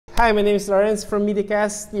Hi, my name is Lawrence from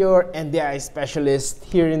Mediacast, your NDI specialist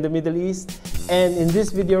here in the Middle East. And in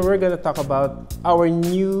this video, we're going to talk about our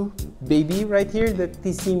new baby right here, the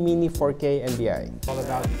TC Mini 4K NDI. All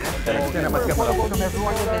about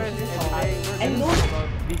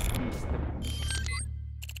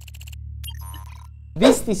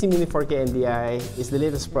this TC Mini 4K NDI is the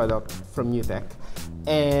latest product from Newtek.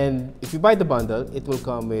 And if you buy the bundle, it will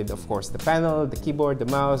come with, of course, the panel, the keyboard, the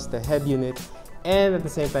mouse, the head unit, and at the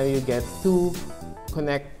same time, you get two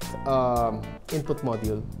Connect input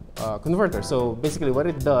module converters. So basically what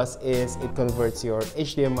it does is it converts your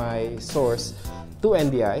HDMI source to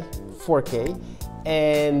NDI 4K,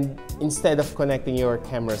 and instead of connecting your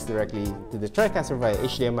cameras directly to the TriCaster via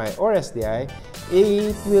HDMI or SDI,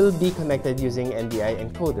 it will be connected using NDI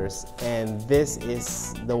encoders, and this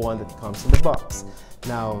is the one that comes in the box.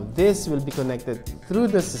 Now this will be connected through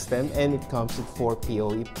the system and it comes with 4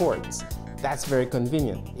 PoE ports. That's very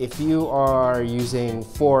convenient. If you are using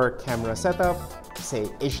 4 camera setup, say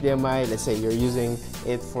HDMI, let's say you're using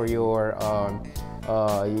it for your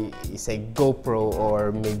say GoPro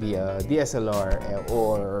or maybe a DSLR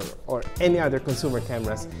or any other consumer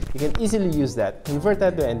cameras, you can easily use that, convert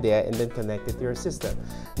that to NDI, and then connect it to your system.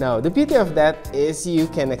 Now, the beauty of that is you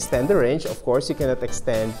can extend the range. Of course, you cannot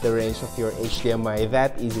extend the range of your HDMI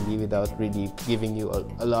that easily without really giving you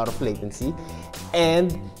a lot of latency.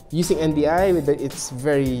 And using NDI with its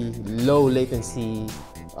very low latency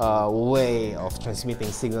way of transmitting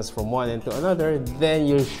signals from one end to another, then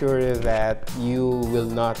you're sure that you will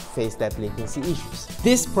not face that latency issues.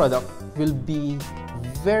 This product will be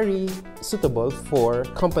very suitable for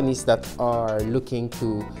companies that are looking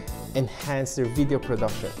to enhance their video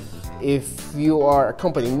production. If you are a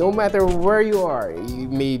company, no matter where you are, you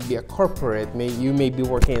may be a corporate, you may be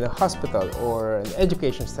working in a hospital or an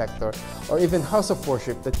education sector, or even house of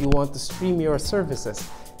worship that you want to stream your services,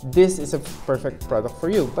 this is a perfect product for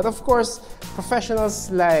you. But of course, professionals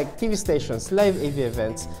like TV stations, live AV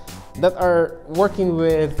events that are working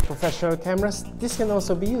with professional cameras, this can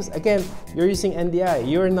also be used. Again, you're using NDI.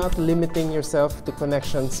 You're not limiting yourself to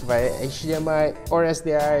connections via HDMI or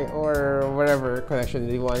SDI or whatever connection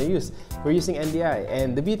you want to use. We're using NDI,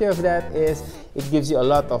 and the beauty of that is it gives you a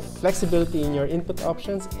lot of flexibility in your input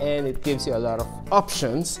options, and it gives you a lot of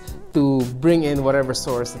options to bring in whatever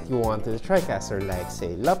source that you want to the TriCaster, like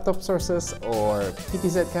say laptop sources or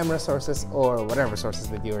PTZ camera sources or whatever sources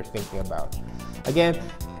that you are thinking about. Again,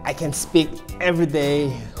 I can speak every day,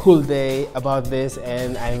 whole day about this,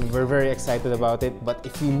 and we're very excited about it. But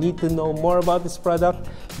if you need to know more about this product,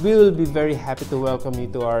 we will be very happy to welcome you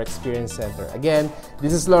to our Experience Center. Again,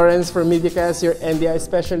 this is Lawrence from Mediacast, your NDI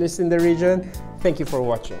specialist in the region. Thank you for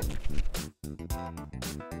watching.